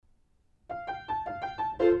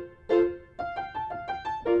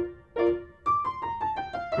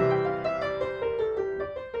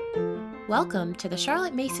Welcome to the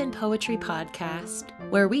Charlotte Mason Poetry Podcast,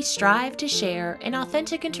 where we strive to share an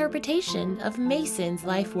authentic interpretation of Mason's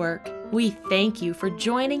life work. We thank you for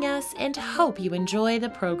joining us and hope you enjoy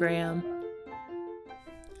the program.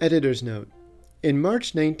 Editor's note. In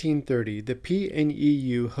March 1930, the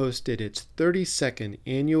PNEU hosted its 32nd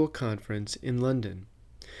annual conference in London.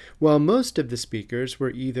 While most of the speakers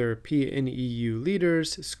were either PNEU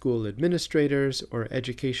leaders, school administrators, or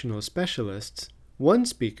educational specialists, one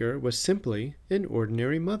speaker was simply an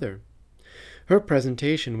ordinary mother. Her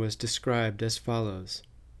presentation was described as follows.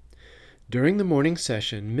 During the morning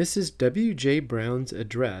session, Mrs. W.J. Brown's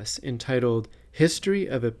address, entitled History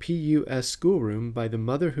of a PUS Schoolroom by the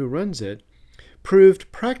Mother Who Runs It,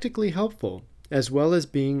 proved practically helpful, as well as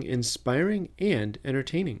being inspiring and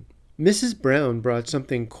entertaining. Mrs. Brown brought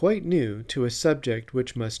something quite new to a subject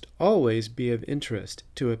which must always be of interest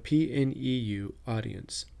to a PNEU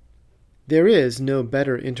audience. There is no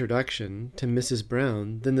better introduction to Mrs.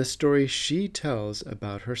 Brown than the story she tells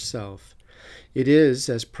about herself. It is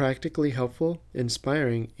as practically helpful,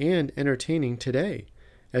 inspiring, and entertaining today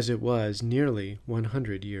as it was nearly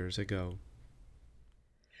 100 years ago.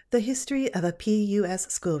 The History of a PUS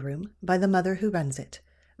Schoolroom by the Mother Who Runs It,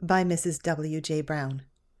 by Mrs. W.J. Brown.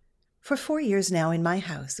 For 4 years now in my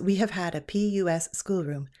house we have had a PUS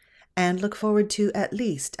schoolroom, and look forward to at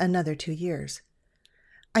least another 2 years.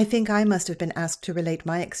 I think I must have been asked to relate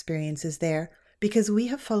my experiences there because we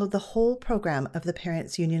have followed the whole program of the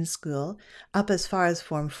Parents' Union School up as far as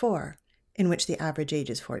Form 4, in which the average age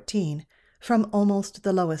is 14, from almost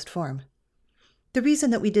the lowest form. The reason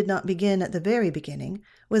that we did not begin at the very beginning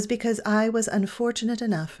was because I was unfortunate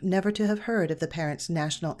enough never to have heard of the Parents'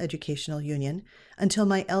 National Educational Union until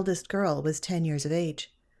my eldest girl was 10 years of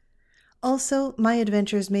age. Also, my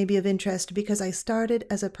adventures may be of interest because I started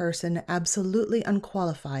as a person absolutely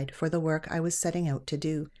unqualified for the work I was setting out to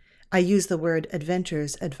do. I use the word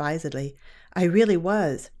adventures advisedly. I really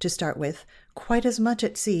was, to start with, quite as much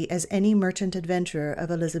at sea as any merchant adventurer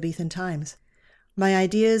of Elizabethan times. My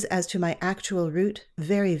ideas as to my actual route,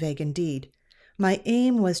 very vague indeed. My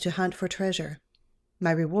aim was to hunt for treasure.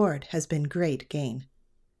 My reward has been great gain.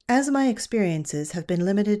 As my experiences have been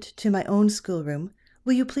limited to my own schoolroom,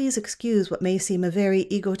 will you please excuse what may seem a very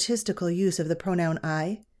egotistical use of the pronoun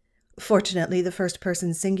I? Fortunately, the first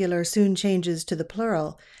person singular soon changes to the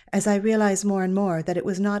plural, as I realize more and more that it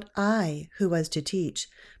was not I who was to teach,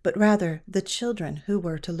 but rather the children who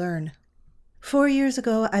were to learn. 4 years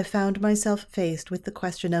ago, I found myself faced with the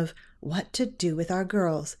question of what to do with our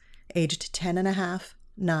girls, aged 10.5,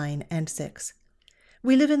 9, and 6.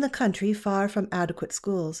 We live in the country far from adequate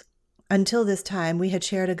schools. Until this time, we had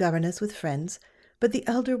shared a governess with friends, but the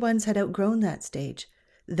elder ones had outgrown that stage.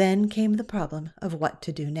 Then came the problem of what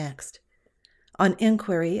to do next. On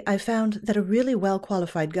inquiry, I found that a really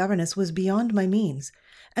well-qualified governess was beyond my means,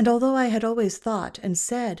 and although I had always thought and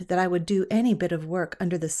said that I would do any bit of work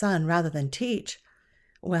under the sun rather than teach,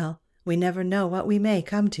 well, we never know what we may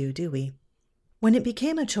come to, do we? When it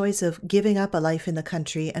became a choice of giving up a life in the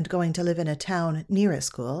country and going to live in a town near a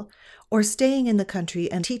school, or staying in the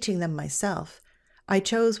country and teaching them myself, I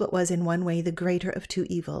chose what was in one way the greater of two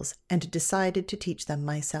evils and decided to teach them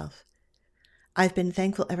myself. I've been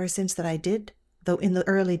thankful ever since that I did, though in the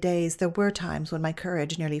early days there were times when my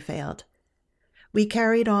courage nearly failed. We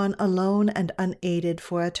carried on alone and unaided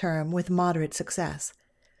for a term with moderate success.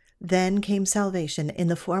 Then came salvation in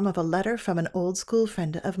the form of a letter from an old school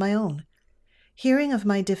friend of my own. Hearing of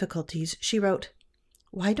my difficulties, she wrote,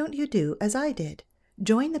 "Why don't you do as I did?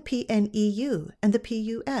 Join the PNEU and the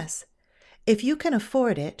PUS. If you can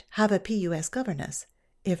afford it, have a PUS governess.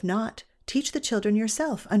 If not, teach the children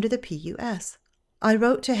yourself under the PUS." I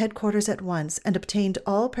wrote to headquarters at once and obtained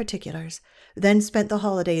all particulars, then spent the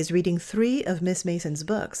holidays reading 3 of Miss Mason's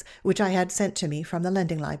books, which I had sent to me from the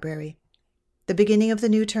lending library. The beginning of the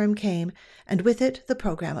new term came, and with it the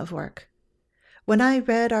program of work. When I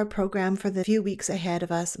read our program for the few weeks ahead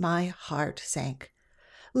of us, my heart sank.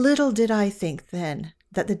 Little did I think then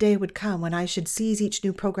that the day would come when I should seize each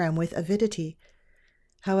new program with avidity.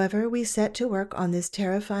 However, we set to work on this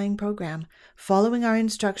terrifying program, following our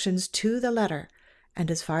instructions to the letter,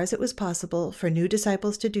 and as far as it was possible for new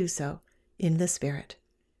disciples to do so, in the spirit.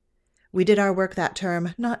 We did our work that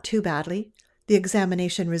term not too badly. The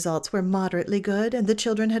examination results were moderately good, and the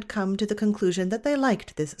children had come to the conclusion that they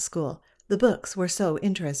liked this school. The books were so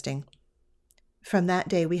interesting. From that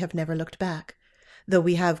day we have never looked back, though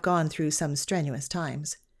we have gone through some strenuous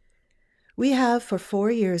times. We have for 4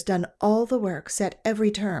 years done all the work set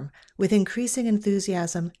every term with increasing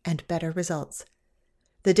enthusiasm and better results.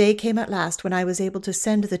 The day came at last when I was able to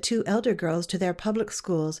send the 2 elder girls to their public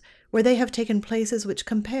schools, where they have taken places which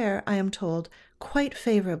compare, I am told, quite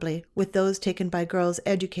favorably with those taken by girls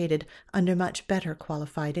educated under much better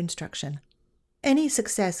qualified instruction. Any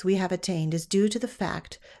success we have attained is due to the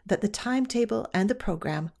fact that the timetable and the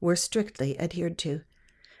program were strictly adhered to.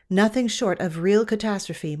 Nothing short of real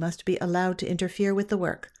catastrophe must be allowed to interfere with the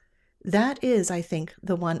work. That is, I think,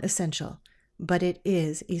 the one essential, but it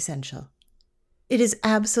is essential. It is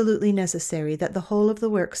absolutely necessary that the whole of the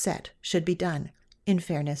work set should be done, in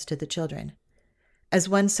fairness to the children. As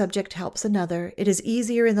one subject helps another, it is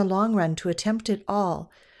easier in the long run to attempt it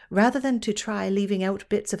all, rather than to try leaving out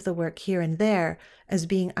bits of the work here and there as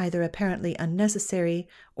being either apparently unnecessary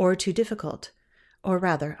or too difficult, or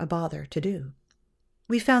rather a bother to do.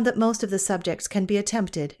 We found that most of the subjects can be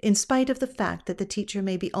attempted in spite of the fact that the teacher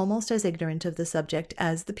may be almost as ignorant of the subject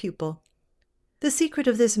as the pupil. The secret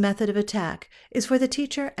of this method of attack is for the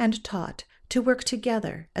teacher and taught to work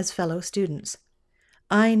together as fellow students.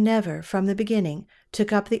 I never, from the beginning,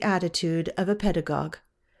 took up the attitude of a pedagogue.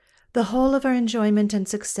 The whole of our enjoyment and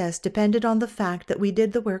success depended on the fact that we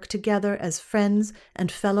did the work together as friends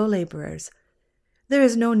and fellow laborers. There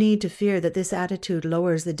is no need to fear that this attitude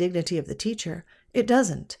lowers the dignity of the teacher. It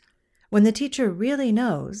doesn't. When the teacher really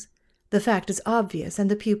knows, the fact is obvious and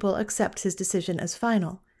the pupil accepts his decision as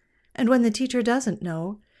final. And when the teacher doesn't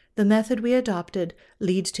know, the method we adopted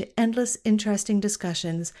leads to endless interesting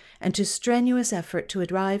discussions and to strenuous effort to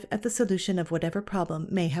arrive at the solution of whatever problem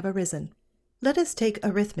may have arisen. Let us take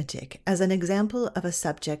arithmetic as an example of a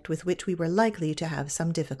subject with which we were likely to have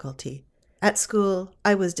some difficulty. At school,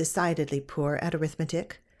 I was decidedly poor at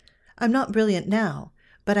arithmetic. I'm not brilliant now,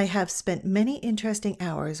 but I have spent many interesting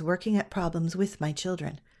hours working at problems with my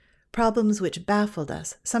children, problems which baffled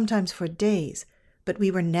us, sometimes for days, but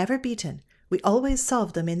we were never beaten. We always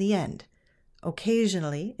solved them in the end.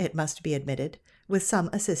 Occasionally, it must be admitted, with some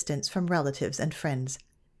assistance from relatives and friends.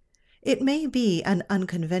 It may be an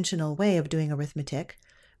unconventional way of doing arithmetic,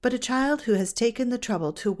 but a child who has taken the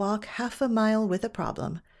trouble to walk half a mile with a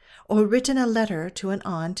problem, or written a letter to an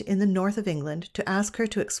aunt in the north of England to ask her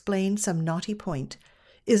to explain some knotty point,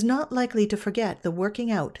 is not likely to forget the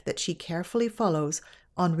working out that she carefully follows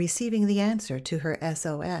on receiving the answer to her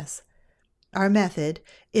SOS. Our method,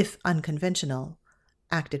 if unconventional,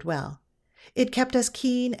 acted well. It kept us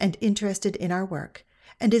keen and interested in our work.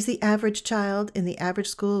 And is the average child in the average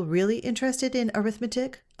school really interested in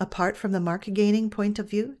arithmetic, apart from the mark-gaining point of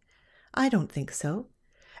view? I don't think so.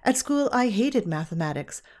 At school I hated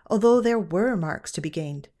mathematics, although there were marks to be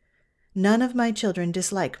gained. None of my children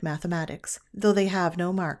dislike mathematics, though they have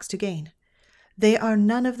no marks to gain. They are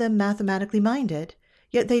none of them mathematically minded,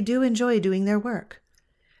 yet they do enjoy doing their work.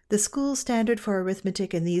 The school standard for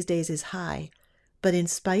arithmetic in these days is high, but in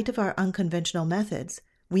spite of our unconventional methods,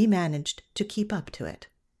 we managed to keep up to it.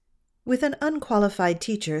 With an unqualified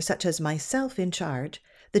teacher such as myself in charge,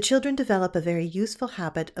 the children develop a very useful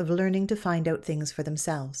habit of learning to find out things for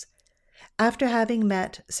themselves. After having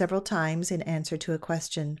met several times in answer to a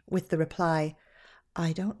question with the reply,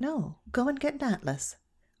 "I don't know, go and get an atlas,"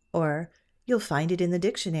 or "You'll find it in the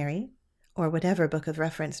dictionary," or whatever book of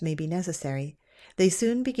reference may be necessary, they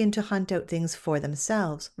soon begin to hunt out things for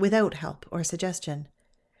themselves without help or suggestion.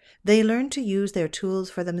 They learn to use their tools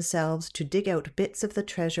for themselves to dig out bits of the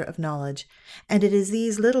treasure of knowledge, and it is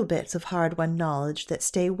these little bits of hard-won knowledge that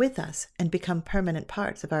stay with us and become permanent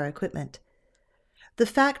parts of our equipment. The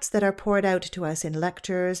facts that are poured out to us in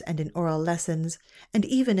lectures and in oral lessons, and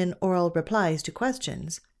even in oral replies to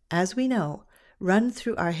questions, as we know, run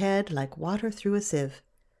through our head like water through a sieve.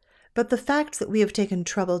 But the facts that we have taken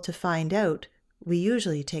trouble to find out, we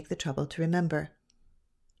usually take the trouble to remember.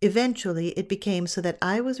 Eventually, it became so that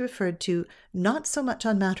I was referred to not so much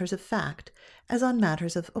on matters of fact as on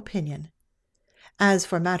matters of opinion. As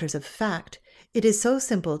for matters of fact, it is so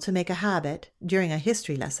simple to make a habit, during a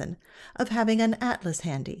history lesson, of having an atlas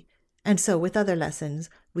handy, and so with other lessons,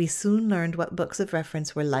 we soon learned what books of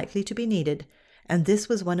reference were likely to be needed, and this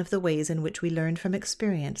was one of the ways in which we learned from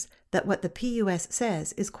experience that what the PUS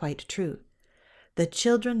says is quite true. The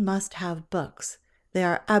children must have books. They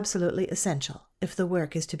are absolutely essential if the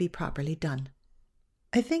work is to be properly done.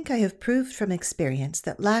 I think I have proved from experience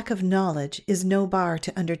that lack of knowledge is no bar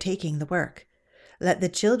to undertaking the work. Let the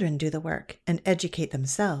children do the work and educate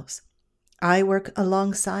themselves. I work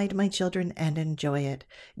alongside my children and enjoy it,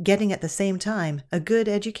 getting at the same time a good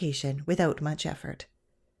education without much effort.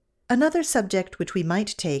 Another subject which we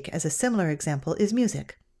might take as a similar example is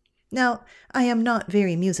music. Now, I am not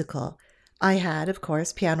very musical. I had, of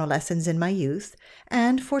course, piano lessons in my youth,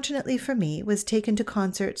 and, fortunately for me, was taken to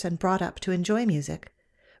concerts and brought up to enjoy music.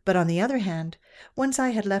 But on the other hand, once I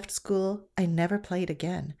had left school, I never played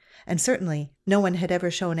again, and certainly no one had ever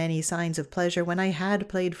shown any signs of pleasure when I had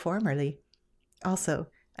played formerly. Also,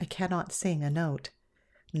 I cannot sing a note.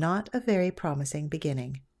 Not a very promising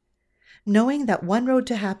beginning. Knowing that one road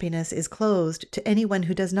to happiness is closed to anyone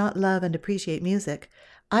who does not love and appreciate music,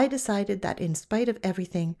 I decided that in spite of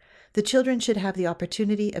everything, the children should have the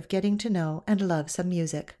opportunity of getting to know and love some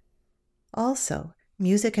music. Also,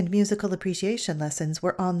 music and musical appreciation lessons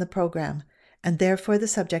were on the program, and therefore the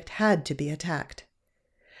subject had to be attacked.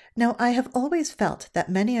 Now, I have always felt that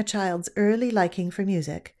many a child's early liking for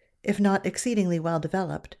music, if not exceedingly well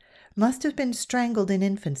developed, must have been strangled in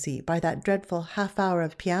infancy by that dreadful half-hour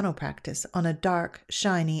of piano practice on a dark,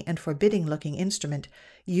 shiny, and forbidding-looking instrument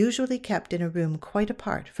usually kept in a room quite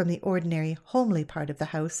apart from the ordinary homely part of the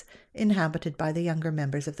house inhabited by the younger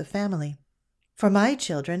members of the family. For my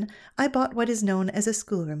children, I bought what is known as a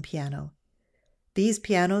schoolroom piano. These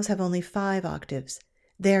pianos have only 5 octaves.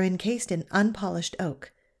 They are encased in unpolished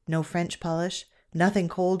oak, no French polish, nothing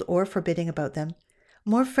cold or forbidding about them,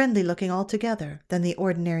 more friendly-looking altogether than the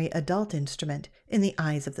ordinary adult instrument in the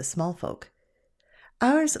eyes of the small folk.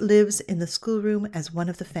 Ours lives in the schoolroom as one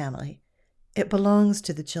of the family. It belongs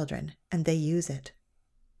to the children, and they use it.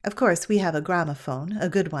 Of course, we have a gramophone, a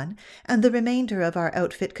good one, and the remainder of our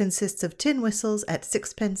outfit consists of tin whistles at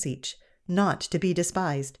 6 pence each, not to be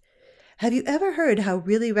despised. Have you ever heard how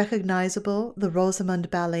really recognizable the Rosamunde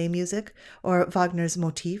ballet music or Wagner's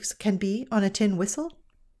motifs can be on a tin whistle?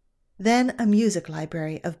 Then a music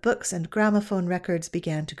library of books and gramophone records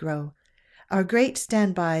began to grow, our great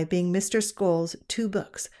standby being Mr. Scholl's 2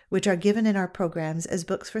 books, which are given in our programs as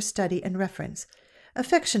books for study and reference,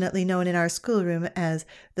 affectionately known in our schoolroom as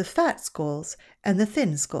the Fat Scholls and the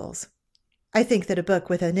Thin Scholls. I think that a book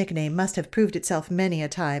with a nickname must have proved itself many a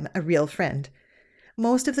time a real friend.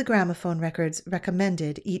 Most of the gramophone records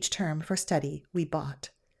recommended each term for study we bought.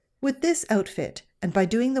 With this outfit, and by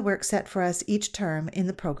doing the work set for us each term in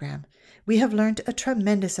the program, we have learnt a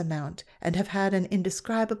tremendous amount and have had an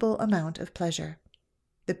indescribable amount of pleasure.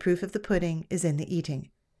 The proof of the pudding is in the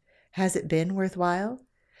eating. Has it been worthwhile?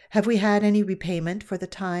 Have we had any repayment for the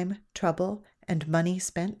time, trouble, and money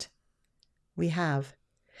spent? We have.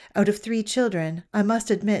 Out of 3 children, I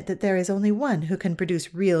must admit that there is only one who can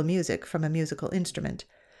produce real music from a musical instrument,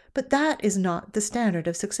 but that is not the standard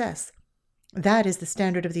of success. That is the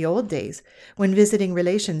standard of the old days, when visiting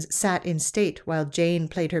relations sat in state while Jane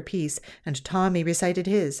played her piece and Tommy recited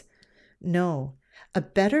his. No, a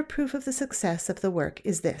better proof of the success of the work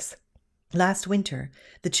is this. Last winter,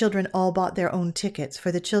 the children all bought their own tickets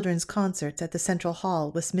for the children's concerts at the Central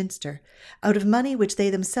Hall, Westminster, out of money which they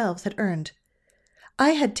themselves had earned.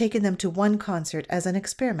 I had taken them to one concert as an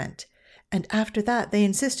experiment, and after that they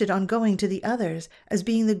insisted on going to the others as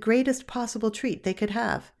being the greatest possible treat they could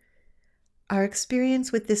have. Our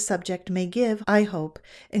experience with this subject may give, I hope,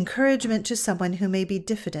 encouragement to someone who may be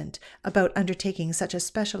diffident about undertaking such a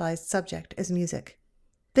specialized subject as music.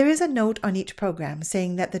 There is a note on each program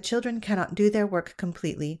saying that the children cannot do their work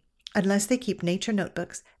completely unless they keep nature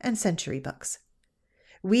notebooks and century books.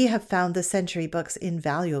 We have found the century books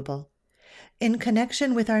invaluable. In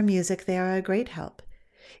connection with our music, they are a great help.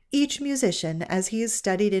 Each musician, as he is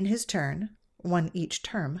studied in his turn, one each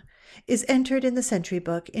term, is entered in the century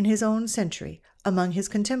book in his own century among his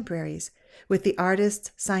contemporaries, with the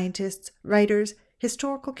artists, scientists, writers,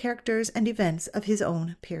 historical characters, and events of his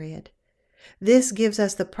own period. This gives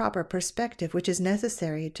us the proper perspective which is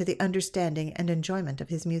necessary to the understanding and enjoyment of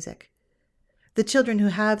his music. The children who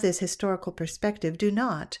have this historical perspective do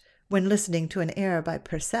not, when listening to an air by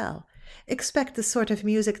Purcell, expect the sort of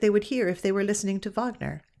music they would hear if they were listening to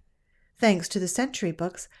Wagner. Thanks to the century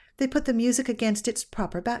books, they put the music against its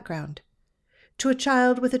proper background. To a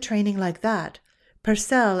child with a training like that,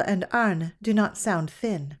 Purcell and Arne do not sound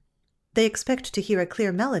thin. They expect to hear a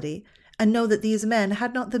clear melody and know that these men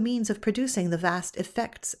had not the means of producing the vast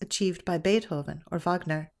effects achieved by Beethoven or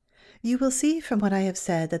Wagner. You will see from what I have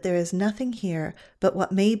said that there is nothing here but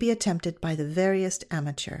what may be attempted by the veriest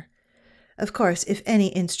amateur. Of course, if any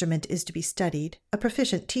instrument is to be studied, a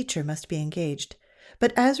proficient teacher must be engaged.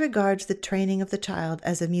 But as regards the training of the child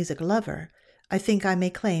as a music lover, I think I may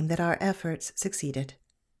claim that our efforts succeeded.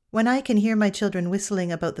 When I can hear my children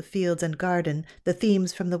whistling about the fields and garden the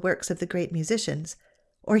themes from the works of the great musicians,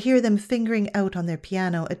 or hear them fingering out on their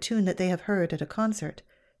piano a tune that they have heard at a concert,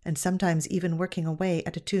 and sometimes even working away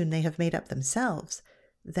at a tune they have made up themselves,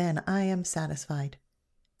 then I am satisfied.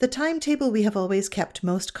 The timetable we have always kept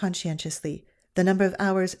most conscientiously, the number of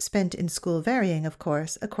hours spent in school varying, of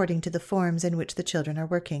course, according to the forms in which the children are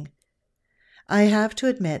working. I have to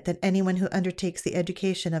admit that anyone who undertakes the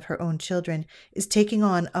education of her own children is taking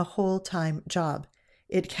on a whole-time job.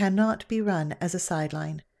 It cannot be run as a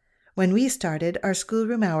sideline. When we started, our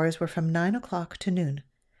schoolroom hours were from 9 o'clock to noon.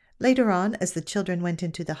 Later on, as the children went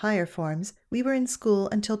into the higher forms, we were in school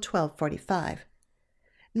until 12:45.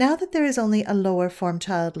 Now that there is only a lower form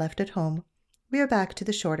child left at home, we are back to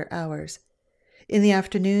the shorter hours. In the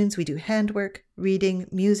afternoons, we do handwork, reading,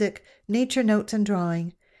 music, nature notes, and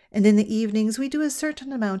drawing, and in the evenings we do a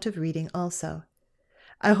certain amount of reading also.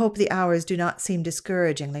 I hope the hours do not seem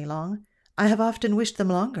discouragingly long. I have often wished them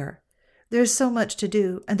longer. There is so much to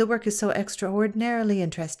do, and the work is so extraordinarily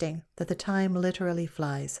interesting that the time literally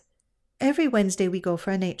flies. Every Wednesday we go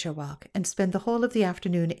for a nature walk and spend the whole of the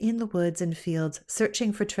afternoon in the woods and fields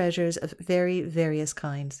searching for treasures of very various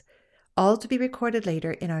kinds, all to be recorded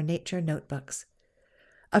later in our nature notebooks.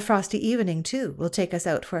 A frosty evening, too, will take us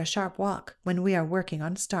out for a sharp walk when we are working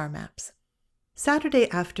on star maps. Saturday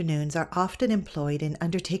afternoons are often employed in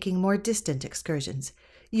undertaking more distant excursions,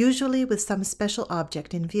 usually with some special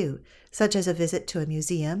object in view, such as a visit to a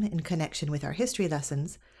museum in connection with our history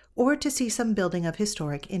lessons, or to see some building of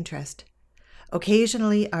historic interest.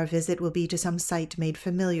 Occasionally, our visit will be to some site made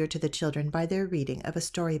familiar to the children by their reading of a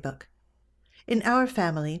storybook. In our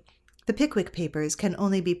family, the Pickwick Papers can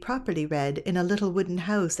only be properly read in a little wooden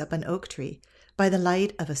house up an oak tree, by the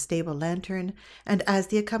light of a stable lantern, and as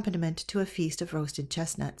the accompaniment to a feast of roasted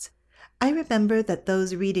chestnuts. I remember that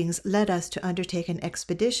those readings led us to undertake an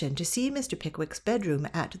expedition to see Mr. Pickwick's bedroom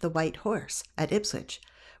at the White Horse at Ipswich,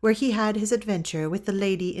 where he had his adventure with the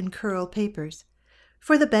lady in curl papers.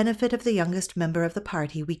 For the benefit of the youngest member of the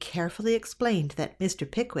party, we carefully explained that Mr.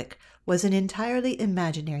 Pickwick was an entirely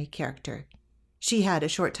imaginary character. She had, a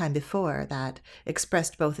short time before that,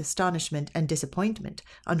 expressed both astonishment and disappointment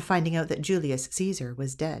on finding out that Julius Caesar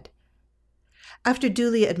was dead. After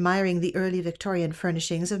duly admiring the early Victorian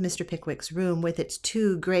furnishings of Mr. Pickwick's room with its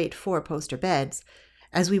 2 great 4-poster beds,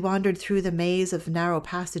 as we wandered through the maze of narrow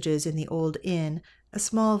passages in the old inn, a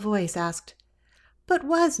small voice asked, "But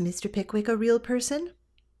was Mr. Pickwick a real person?"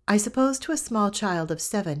 I suppose to a small child of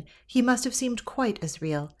 7 he must have seemed quite as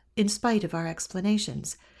real, in spite of our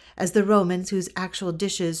explanations, as the Romans whose actual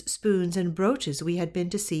dishes, spoons, and brooches we had been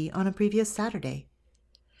to see on a previous Saturday.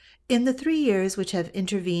 In the 3 years which have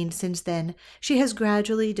intervened since then, she has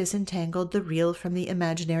gradually disentangled the real from the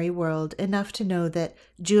imaginary world enough to know that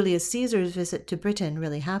Julius Caesar's visit to Britain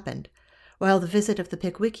really happened, while the visit of the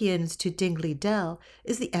Pickwickians to Dingley Dell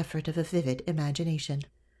is the effort of a vivid imagination.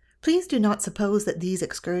 Please do not suppose that these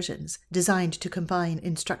excursions, designed to combine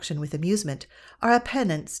instruction with amusement, are a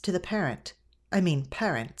penance to the parents.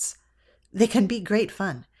 They can be great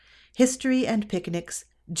fun. History and picnics,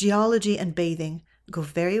 geology and bathing go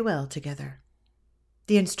very well together.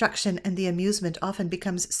 The instruction and the amusement often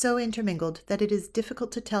becomes so intermingled that it is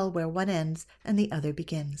difficult to tell where one ends and the other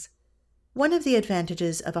begins. One of the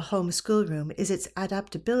advantages of a home schoolroom is its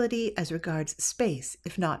adaptability as regards space,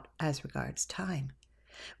 if not as regards time.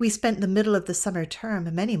 We spent the middle of the summer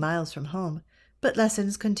term many miles from home, but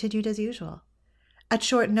lessons continued as usual. At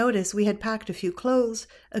short notice we had packed a few clothes,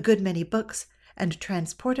 a good many books, and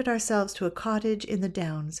transported ourselves to a cottage in the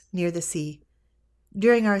Downs, near the sea.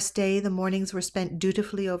 During our stay, the mornings were spent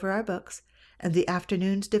dutifully over our books, and the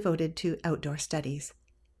afternoons devoted to outdoor studies.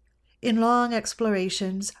 In long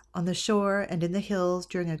explorations on the shore and in the hills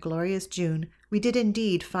during a glorious June, we did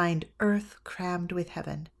indeed find earth crammed with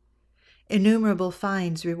heaven. Innumerable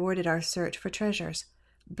finds rewarded our search for treasures,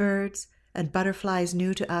 birds and butterflies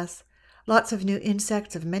new to us, lots of new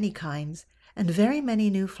insects of many kinds, and very many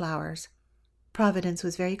new flowers. Providence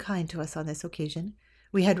was very kind to us on this occasion.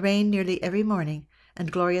 We had rain nearly every morning,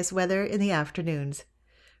 and glorious weather in the afternoons.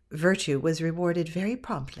 Virtue was rewarded very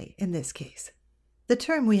promptly in this case. The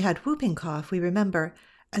term we had whooping cough, we remember,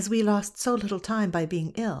 as we lost so little time by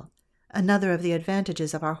being ill, another of the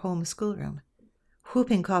advantages of our home schoolroom.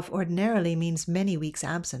 Whooping cough ordinarily means many weeks'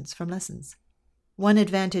 absence from lessons. One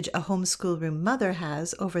advantage a home schoolroom mother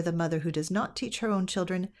has over the mother who does not teach her own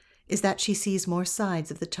children is that she sees more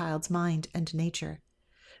sides of the child's mind and nature.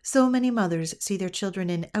 So many mothers see their children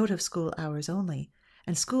in out-of-school hours only,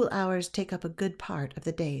 and school hours take up a good part of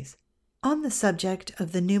the days. On the subject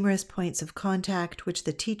of the numerous points of contact which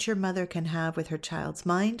the teacher-mother can have with her child's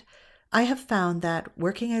mind, I have found that,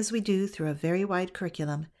 working as we do through a very wide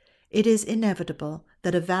curriculum, it is inevitable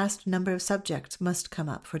that a vast number of subjects must come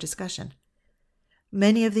up for discussion.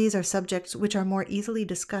 Many of these are subjects which are more easily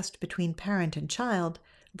discussed between parent and child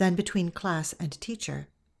than between class and teacher.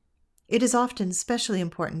 It is often specially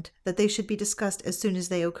important that they should be discussed as soon as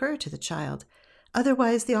they occur to the child.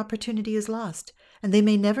 Otherwise, the opportunity is lost, and they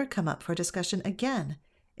may never come up for discussion again,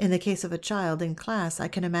 In the case of a child in class, I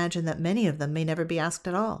can imagine that many of them may never be asked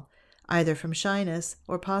at all, either from shyness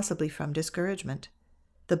or possibly from discouragement.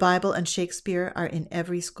 The Bible and Shakespeare are in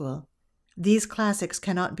every school. These classics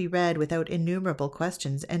cannot be read without innumerable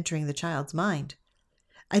questions entering the child's mind.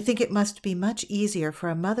 I think it must be much easier for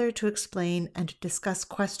a mother to explain and discuss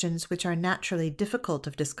questions which are naturally difficult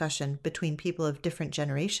of discussion between people of different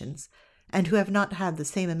generations and who have not had the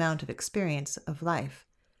same amount of experience of life.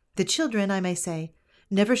 The children, I may say,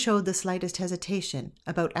 never showed the slightest hesitation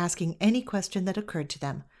about asking any question that occurred to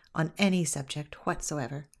them on any subject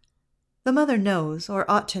whatsoever. The mother knows, or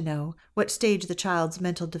ought to know, what stage the child's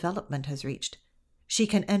mental development has reached. She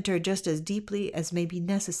can enter just as deeply as may be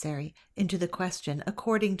necessary into the question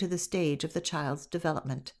according to the stage of the child's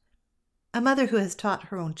development. A mother who has taught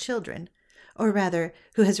her own children, or rather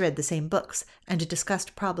who has read the same books and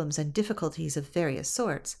discussed problems and difficulties of various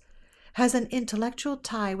sorts, has an intellectual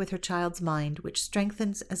tie with her child's mind which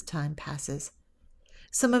strengthens as time passes.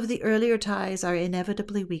 Some of the earlier ties are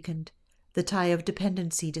inevitably weakened. The tie of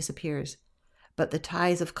dependency disappears, but the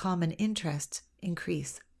ties of common interests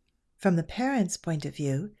increase. From the parent's point of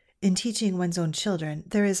view, in teaching one's own children,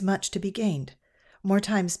 there is much to be gained. More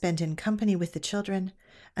time spent in company with the children,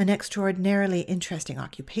 an extraordinarily interesting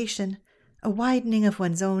occupation, a widening of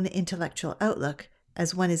one's own intellectual outlook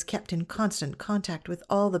as one is kept in constant contact with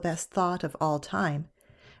all the best thought of all time,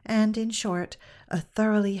 and, in short, a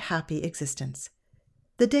thoroughly happy existence.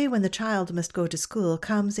 The day when the child must go to school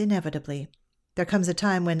comes inevitably. There comes a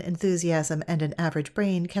time when enthusiasm and an average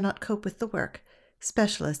brain cannot cope with the work.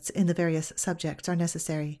 Specialists in the various subjects are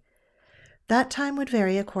necessary. That time would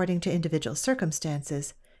vary according to individual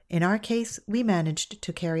circumstances. In our case, we managed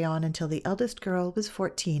to carry on until the eldest girl was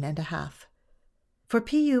 14 and a half. For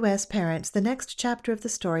PUS parents, the next chapter of the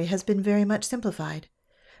story has been very much simplified.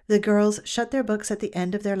 The girls shut their books at the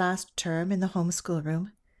end of their last term in the home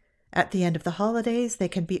schoolroom. At the end of the holidays, they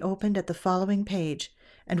can be opened at the following page,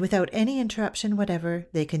 and without any interruption whatever,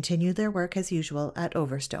 they continue their work as usual at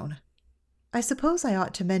Overstone. I suppose I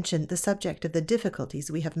ought to mention the subject of the difficulties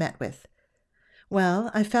we have met with.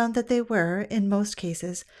 Well, I found that they were, in most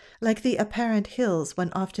cases, like the apparent hills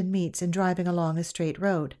one often meets in driving along a straight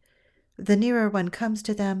road. The nearer one comes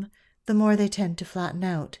to them, the more they tend to flatten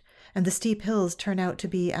out, and the steep hills turn out to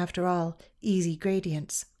be, after all, easy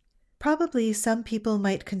gradients. Probably some people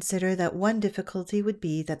might consider that one difficulty would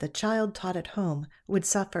be that the child taught at home would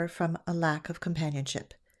suffer from a lack of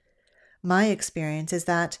companionship. My experience is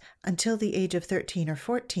that, until the age of 13 or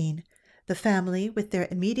 14, the family, with their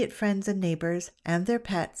immediate friends and neighbors and their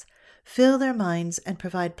pets, fill their minds and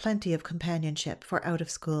provide plenty of companionship for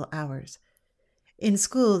out-of-school hours. In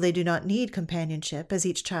school, they do not need companionship, as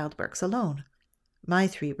each child works alone. My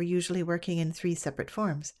 3 were usually working in 3 separate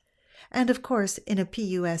forms. And of course, in a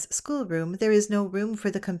PUS schoolroom, there is no room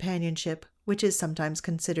for the companionship which is sometimes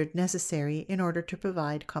considered necessary in order to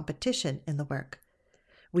provide competition in the work.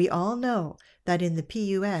 We all know that in the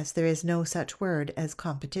PUS there is no such word as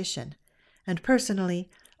competition, and personally,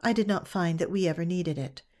 I did not find that we ever needed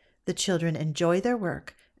it. The children enjoy their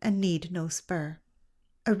work and need no spur.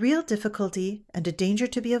 A real difficulty and a danger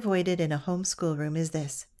to be avoided in a home schoolroom is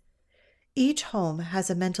this. Each home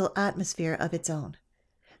has a mental atmosphere of its own.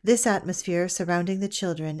 This atmosphere surrounding the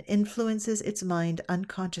children influences its mind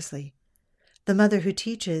unconsciously. The mother who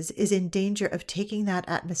teaches is in danger of taking that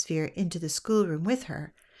atmosphere into the schoolroom with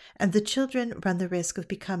her, and the children run the risk of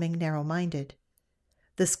becoming narrow-minded.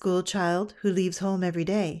 The school child who leaves home every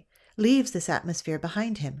day leaves this atmosphere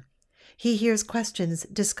behind him. He hears questions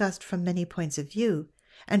discussed from many points of view,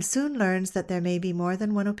 and soon learns that there may be more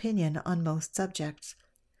than one opinion on most subjects.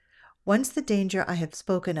 Once the danger I have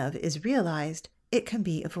spoken of is realized, it can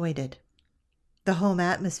be avoided. The home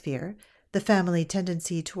atmosphere, the family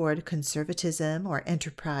tendency toward conservatism or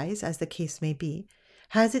enterprise, as the case may be,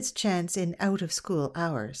 has its chance in out-of-school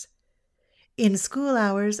hours. In school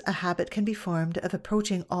hours, a habit can be formed of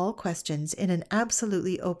approaching all questions in an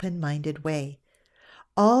absolutely open-minded way.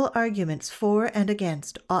 All arguments for and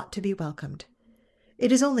against ought to be welcomed.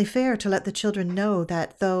 It is only fair to let the children know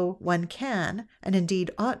that though one can, and indeed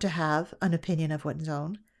ought to have, an opinion of one's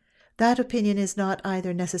own, that opinion is not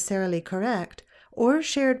either necessarily correct or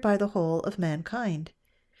shared by the whole of mankind.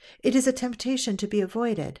 It is a temptation to be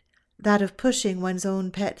avoided, that of pushing one's own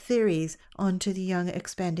pet theories onto the young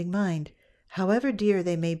expanding mind, however dear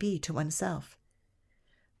they may be to oneself.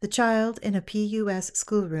 The child in a PUS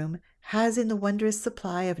schoolroom has in the wondrous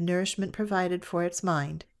supply of nourishment provided for its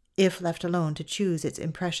mind, if left alone to choose its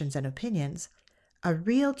impressions and opinions, a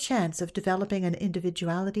real chance of developing an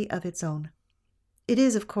individuality of its own. It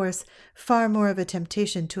is, of course, far more of a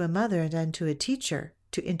temptation to a mother than to a teacher,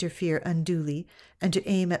 to interfere unduly and to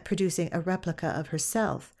aim at producing a replica of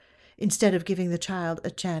herself, instead of giving the child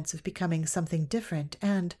a chance of becoming something different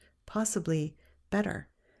and, possibly, better.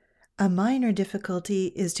 A minor difficulty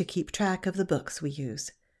is to keep track of the books we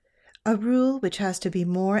use. A rule which has to be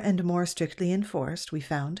more and more strictly enforced, we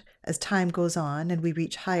found, as time goes on and we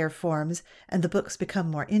reach higher forms and the books become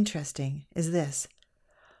more interesting, is this.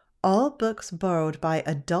 All books borrowed by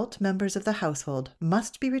adult members of the household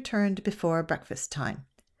must be returned before breakfast time.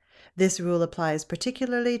 This rule applies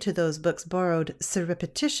particularly to those books borrowed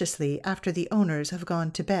surreptitiously after the owners have gone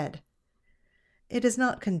to bed. It is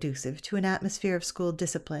not conducive to an atmosphere of school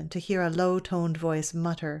discipline to hear a low-toned voice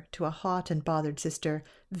mutter to a hot and bothered sister,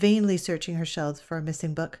 vainly searching her shelves for a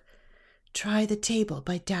missing book, "Try the table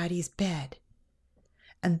by Daddy's bed."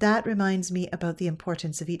 And that reminds me about the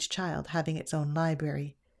importance of each child having its own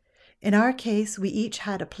library. In our case, we each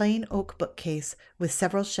had a plain oak bookcase with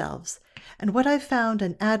several shelves, and what I found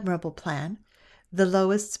an admirable plan, the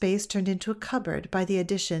lowest space turned into a cupboard by the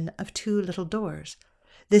addition of 2 little doors.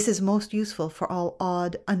 This is most useful for all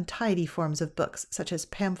odd, untidy forms of books, such as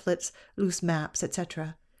pamphlets, loose maps,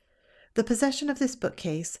 etc. The possession of this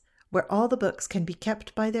bookcase, where all the books can be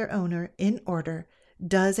kept by their owner in order,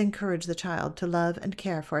 does encourage the child to love and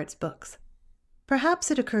care for its books.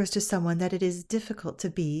 Perhaps it occurs to someone that it is difficult to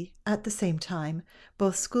be, at the same time,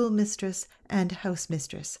 both schoolmistress and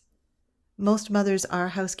housemistress. Most mothers are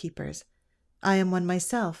housekeepers. I am one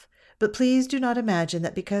myself, but please do not imagine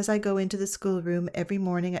that because I go into the schoolroom every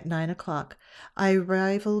morning at 9 o'clock, I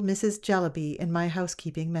rival Mrs. Jellaby in my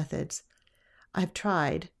housekeeping methods. I've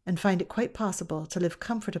tried, and find it quite possible to live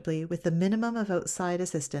comfortably with the minimum of outside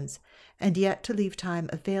assistance, and yet to leave time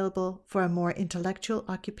available for a more intellectual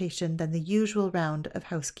occupation than the usual round of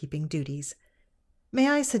housekeeping duties. May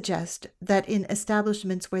I suggest that in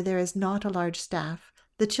establishments where there is not a large staff,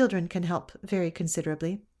 the children can help very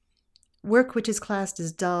considerably. Work which is classed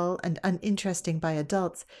as dull and uninteresting by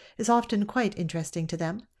adults is often quite interesting to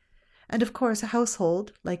them. And of course, a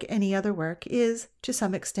household, like any other work, is, to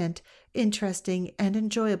some extent, interesting and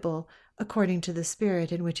enjoyable according to the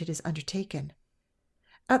spirit in which it is undertaken.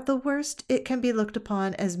 At the worst, it can be looked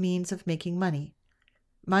upon as means of making money.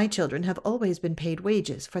 My children have always been paid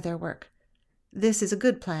wages for their work. This is a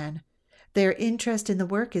good plan. Their interest in the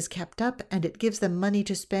work is kept up, and it gives them money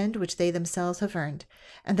to spend which they themselves have earned,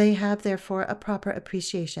 and they have therefore a proper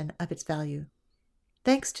appreciation of its value.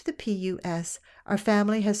 Thanks to the PUS, our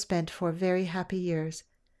family has spent 4 very happy years.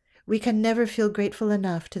 We can never feel grateful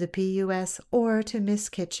enough to the PUS or to Miss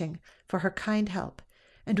Kitching for her kind help,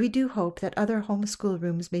 and we do hope that other home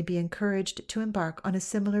schoolrooms may be encouraged to embark on a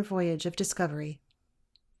similar voyage of discovery.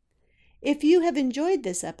 If you have enjoyed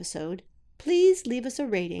this episode, please leave us a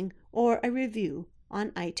rating or a review on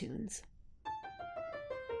iTunes.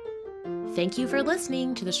 Thank you for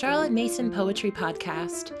listening to the Charlotte Mason Poetry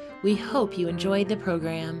Podcast. We hope you enjoyed the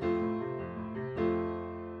program.